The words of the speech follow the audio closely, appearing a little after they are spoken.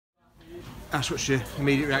Ash, what's your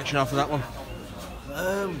immediate reaction after that one?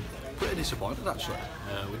 Pretty disappointed actually.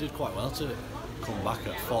 We did quite well to come back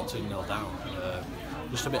at 14-0 down.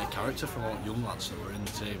 Just a bit of character from all the young lads that were in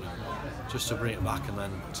the team, and just to bring it back and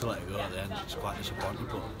then to let it go at the end, it's quite disappointing.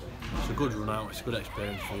 But it's a good run out, it's a good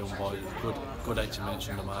experience for young boys, good 80 minutes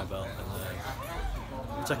under my belt,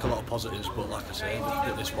 and we take a lot of positives. But like I say,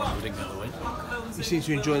 at this point we didn't get the win. You seem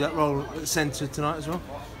to enjoy that role at centre tonight as well?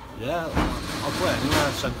 Yeah, I'll play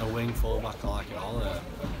anywhere, centre, wing, full back, I like it all.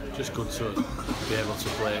 Just good to be able to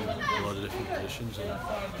play in a load of different positions, and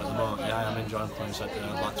at the moment, yeah, I'm enjoying playing centre.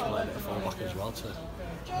 I'd like to play a bit of full back as well to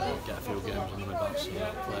get a few games under my belt, so play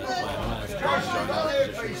anywhere. I'm enjoying all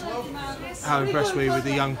the positions. How impressed were you with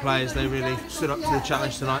the young players? They really stood up to the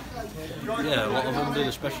challenge tonight. Yeah, a lot of them did,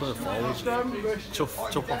 especially the forwards.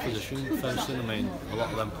 Tough opposition. Featherstone, I mean, a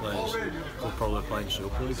lot of them players could probably play in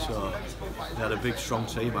Super League, so they had a big, strong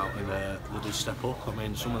team out, and they did step up. I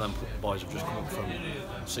mean, some of them boys have just come up from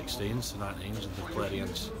 16s to 19s, and they've played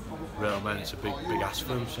against real men. It's a big ask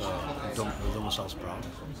for them, so they've done themselves proud.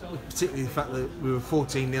 Particularly the fact that we were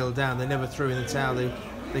 14-0 down, they never threw in the towel. They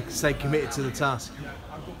stayed committed to the task.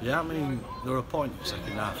 Yeah, I mean, there were a point in the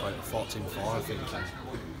second half, like 14-4, I think, and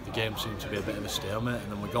the game seemed to be a bit of a stalemate,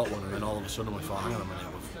 and then we got one, and then all of a sudden we thought, hang on a minute,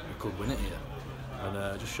 we could win it here.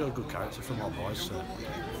 And just showed good character from our boys, so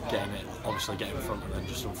obviously getting in front, and then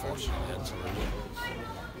just unfortunately end to lose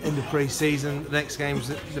it. In the pre-season, the next game's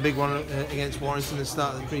the big one against Warrington, the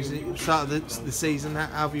start of the season. How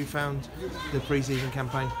have you found the pre-season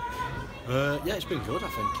campaign? Yeah, it's been good. I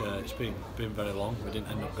think it's been very long. We didn't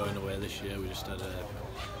end up going away this year. We just had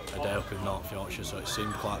a day up in North Yorkshire, so it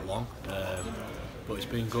seemed quite long. But it's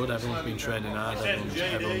been good. Everyone's been training hard.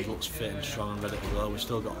 Everyone looks fit and strong and ready to go. We've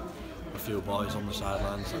still got a few boys on the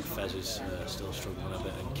sidelines, like Fez is still struggling a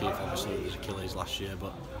bit, and Keith obviously with his Achilles last year.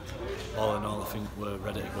 But all in all, I think we're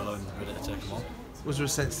ready to go and ready to take them on. Was there a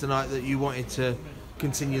sense tonight that you wanted to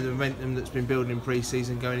continue the momentum that's been building in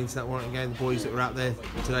pre-season going into that Warrington game? The boys that were out there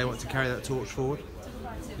today want to carry that torch forward?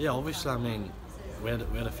 Yeah, obviously. I mean, we had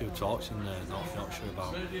a few talks in North Yorkshire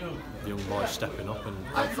about the young boys stepping up, and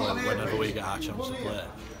hopefully whenever we get our chance to play,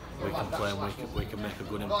 we can play and we can make a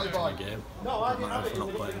good impact on the game. It doesn't matter if we're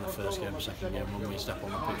not playing in the first game or second game. When we step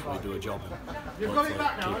on the pitch, we do a job and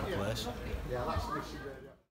hopefully keep a place.